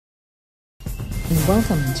and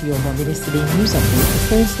welcome to your Barbados Today news update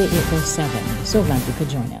for Thursday, April 7. So glad you could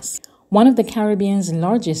join us. One of the Caribbean's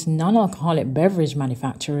largest non-alcoholic beverage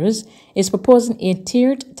manufacturers is proposing a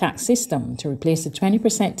tiered tax system to replace the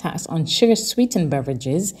 20% tax on sugar-sweetened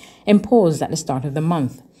beverages imposed at the start of the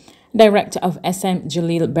month. Director of SM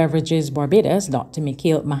Jaleel Beverages Barbados, Dr.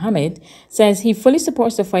 Mikhail Mohammed, says he fully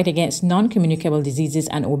supports the fight against non-communicable diseases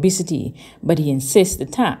and obesity, but he insists the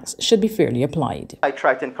tax should be fairly applied. I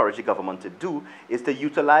try to encourage the government to do is to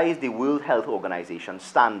utilize the World Health Organization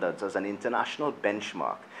standards as an international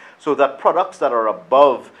benchmark so that products that are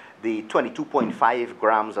above the 22.5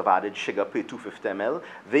 grams of added sugar per 250 ml,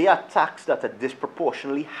 they are taxed at a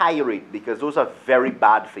disproportionately high rate because those are very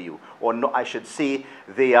bad for you. Or no, I should say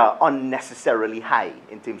they are unnecessarily high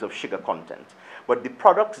in terms of sugar content. But the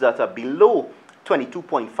products that are below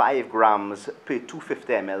 22.5 grams per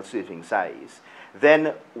 250 ml serving size,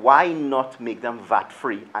 then why not make them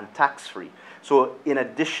VAT-free and tax-free? So in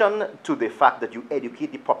addition to the fact that you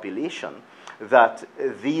educate the population that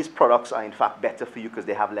these products are in fact better for you because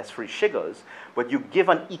they have less free sugars, but you give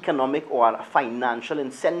an economic or a financial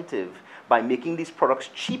incentive by making these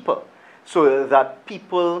products cheaper so that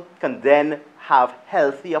people can then have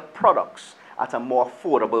healthier products at a more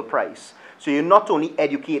affordable price. So you not only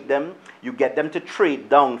educate them, you get them to trade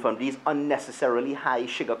down from these unnecessarily high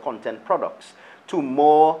sugar content products to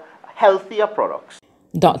more healthier products.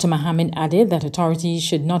 Dr. Mohammed added that authorities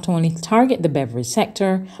should not only target the beverage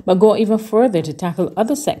sector, but go even further to tackle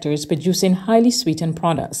other sectors producing highly sweetened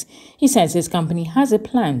products. He says his company has a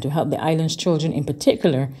plan to help the island's children in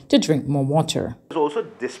particular to drink more water. It's also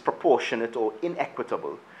disproportionate or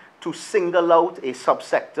inequitable to single out a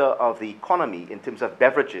subsector of the economy in terms of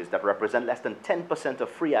beverages that represent less than 10% of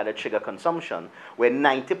free added sugar consumption, where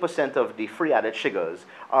 90% of the free added sugars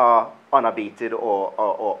are unabated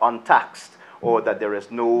or untaxed, or that there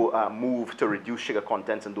is no move to reduce sugar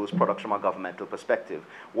contents in those products from a governmental perspective.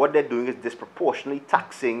 What they're doing is disproportionately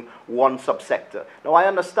taxing one subsector. Now, I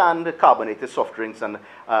understand that carbonated soft drinks and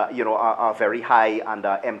are very high and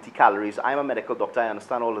are empty calories. I'm a medical doctor, I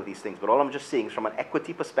understand all of these things, but all I'm just saying is from an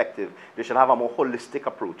equity perspective, they should have a more holistic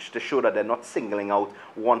approach to show that they're not singling out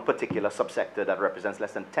one particular subsector that represents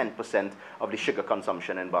less than 10% of the sugar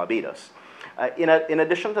consumption in Barbados. In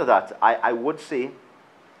addition to that, I would say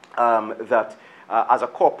that as a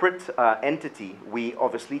corporate entity, we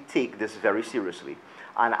obviously take this very seriously.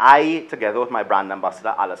 And I, together with my brand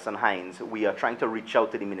ambassador, Alison Hines, we are trying to reach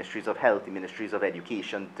out to the Ministries of Health, the Ministries of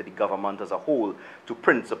Education, to the government as a whole, to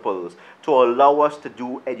principals, to allow us to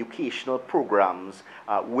do educational programs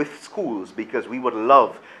with schools, because we would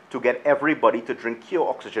love to get everybody to drink pure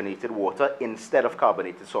oxygenated water instead of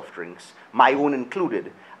carbonated soft drinks, my own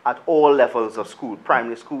included, at all levels of school,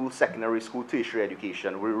 primary school, secondary school, tertiary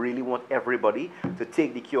education. We really want everybody to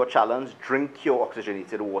take the Cure Challenge, drink pure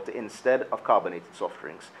oxygenated water instead of carbonated soft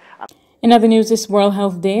drinks. In other news, this World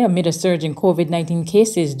Health Day, amid a surge in COVID-19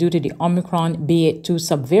 cases due to the Omicron BA.2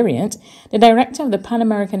 subvariant, the director of the Pan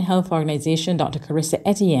American Health Organization, Dr. Carissa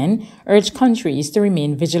Etienne, urged countries to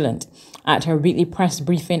remain vigilant. At her weekly press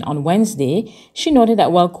briefing on Wednesday, she noted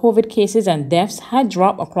that while COVID cases and deaths had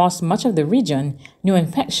dropped across much of the region, new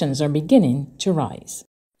infections are beginning to rise.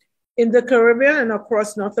 In the Caribbean and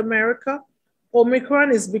across North America,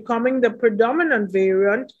 Omicron is becoming the predominant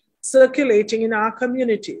variant circulating in our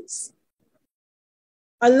communities.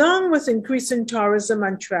 Along with increasing tourism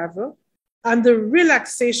and travel and the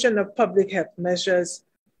relaxation of public health measures,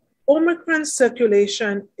 Omicron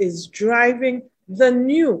circulation is driving the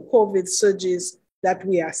new COVID surges that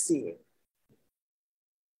we are seeing.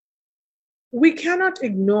 We cannot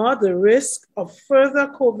ignore the risk of further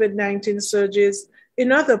COVID-19 surges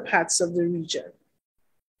in other parts of the region.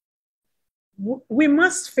 We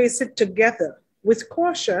must face it together with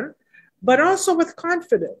caution, but also with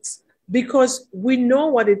confidence, because we know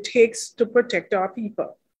what it takes to protect our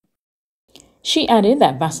people. She added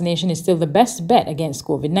that vaccination is still the best bet against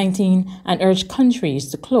COVID-19 and urged countries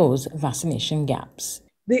to close vaccination gaps.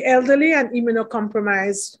 The elderly and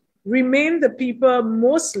immunocompromised remain the people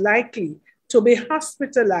most likely to be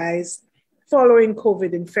hospitalized following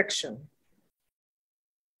COVID infection.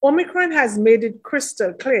 Omicron has made it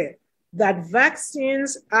crystal clear that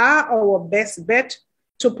vaccines are our best bet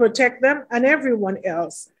to protect them and everyone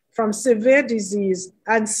else from severe disease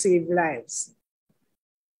and save lives.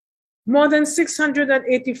 More than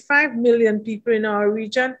 685 million people in our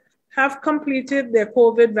region have completed their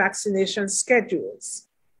COVID vaccination schedules,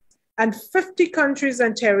 and 50 countries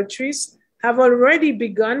and territories have already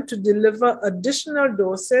begun to deliver additional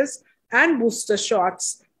doses and booster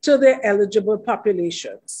shots to their eligible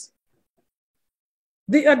populations.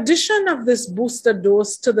 The addition of this booster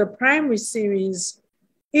dose to the primary series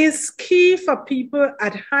is key for people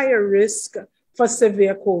at higher risk for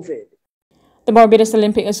severe COVID. The Barbados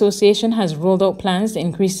Olympic Association has rolled out plans to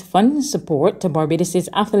increase funding support to Barbados'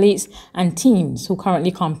 athletes and teams who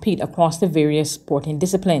currently compete across the various sporting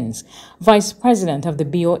disciplines. Vice President of the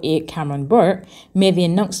BOA, Cameron Burke, made the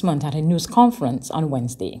announcement at a news conference on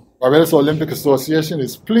Wednesday. Barbados Olympic Association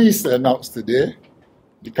is pleased to announce today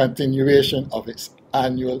the continuation of its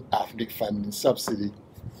annual athlete funding subsidy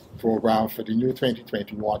program for the new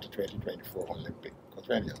 2021 to 2024 Olympic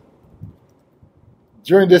quadrennial.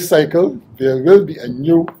 During this cycle, there will be a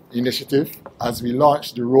new initiative as we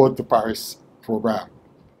launch the Road to Paris program,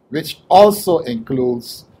 which also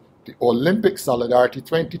includes the Olympic Solidarity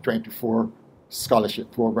 2024 Scholarship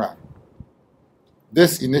Program.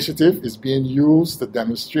 This initiative is being used to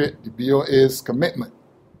demonstrate the BOA's commitment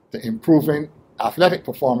to improving athletic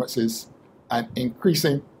performances and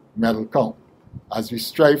increasing medal count as we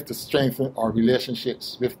strive to strengthen our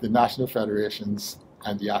relationships with the national federations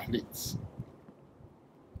and the athletes.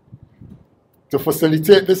 To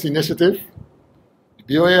facilitate this initiative, the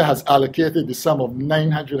BOA has allocated the sum of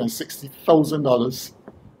 $960,000,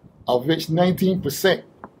 of which 19%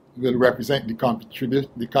 will represent the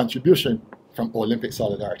contribution from Olympic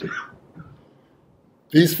Solidarity.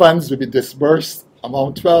 These funds will be disbursed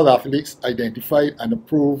among 12 athletes identified and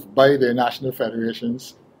approved by their national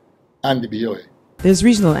federations and the BOA. There's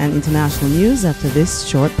regional and international news after this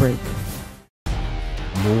short break.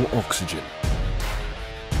 More oxygen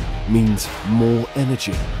means more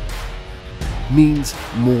energy, means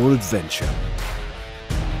more adventure.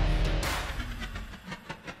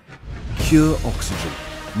 Pure Oxygen,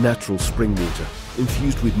 natural spring water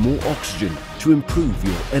infused with more oxygen to improve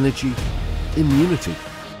your energy, immunity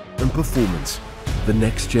and performance. The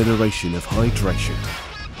next generation of hydration.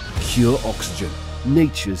 Pure Oxygen,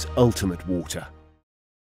 nature's ultimate water.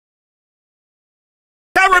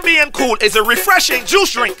 Caribbean Cool is a refreshing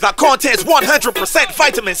juice drink that contains 100%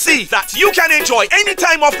 vitamin C that you can enjoy any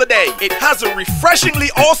time of the day. It has a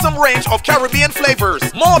refreshingly awesome range of Caribbean flavors: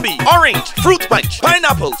 Morby, orange, fruit punch,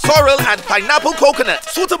 pineapple, sorrel and pineapple coconut.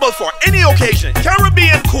 Suitable for any occasion.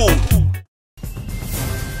 Caribbean Cool.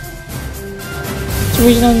 To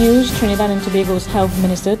regional news, Trinidad and Tobago's Health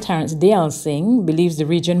Minister Terence Singh believes the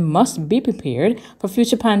region must be prepared for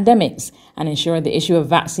future pandemics and ensure the issue of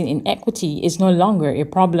vaccine inequity is no longer a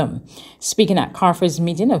problem. Speaking at CARFA's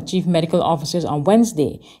meeting of chief medical officers on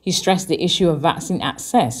Wednesday, he stressed the issue of vaccine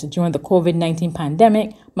access during the COVID-19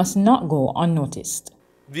 pandemic must not go unnoticed.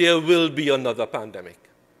 There will be another pandemic.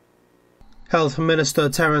 Health Minister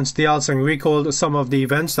Terence Singh recalled some of the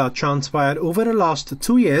events that transpired over the last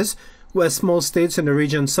 2 years, where small states in the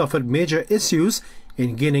region suffered major issues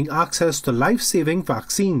in gaining access to life-saving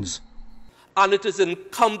vaccines. And it is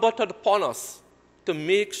incumbent upon us to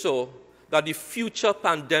make sure that the future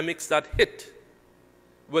pandemics that hit,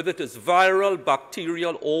 whether it is viral,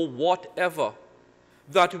 bacterial, or whatever,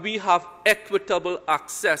 that we have equitable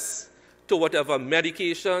access to whatever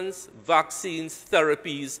medications, vaccines,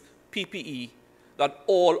 therapies, PPE that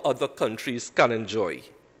all other countries can enjoy.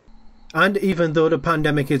 And even though the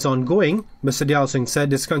pandemic is ongoing, Mr. Singh said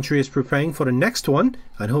this country is preparing for the next one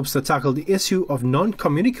and hopes to tackle the issue of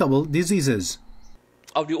non-communicable diseases.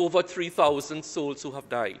 Of the over 3,000 souls who have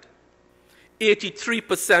died,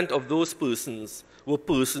 83% of those persons were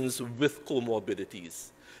persons with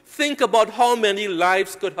comorbidities. Think about how many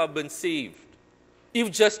lives could have been saved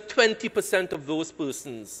if just 20% of those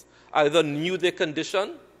persons either knew their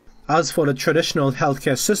condition. As for the traditional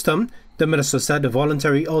healthcare system, the minister said the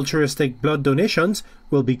voluntary altruistic blood donations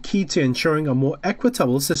will be key to ensuring a more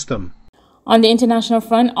equitable system. On the international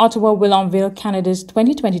front, Ottawa will unveil Canada's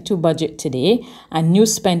 2022 budget today, and new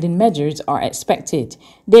spending measures are expected.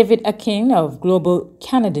 David Akin of Global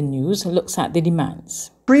Canada News looks at the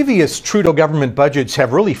demands. Previous Trudeau government budgets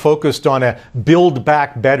have really focused on a Build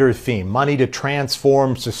Back Better theme, money to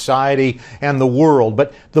transform society and the world.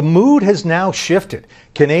 But the mood has now shifted.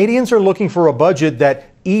 Canadians are looking for a budget that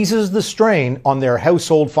eases the strain on their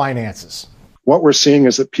household finances. What we're seeing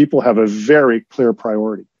is that people have a very clear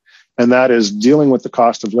priority, and that is dealing with the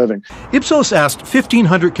cost of living. Ipsos asked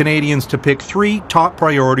 1,500 Canadians to pick 3 top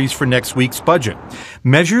priorities for next week's budget.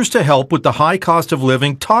 Measures to help with the high cost of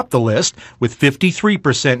living topped the list, with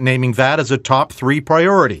 53% naming that as a top 3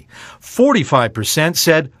 priority. 45%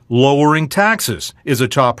 said lowering taxes is a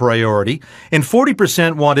top priority, and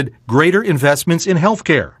 40% wanted greater investments in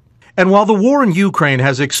healthcare. And while the war in Ukraine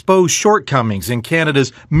has exposed shortcomings in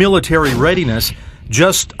Canada's military readiness,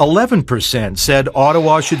 just 11% said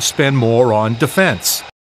Ottawa should spend more on defense.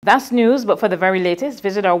 That's news, but for the very latest,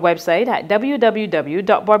 visit our website at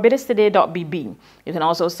www.barbadostoday.bb. You can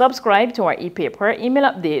also subscribe to our e-paper, email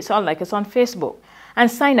updates, or like us on Facebook, and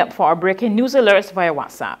sign up for our breaking news alerts via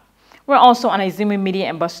WhatsApp. We're also on Izumi Media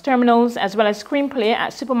and bus terminals, as well as screenplay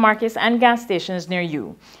at supermarkets and gas stations near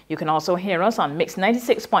you. You can also hear us on Mix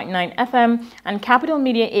 96.9 FM and Capital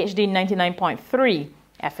Media HD 99.3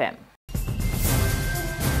 FM.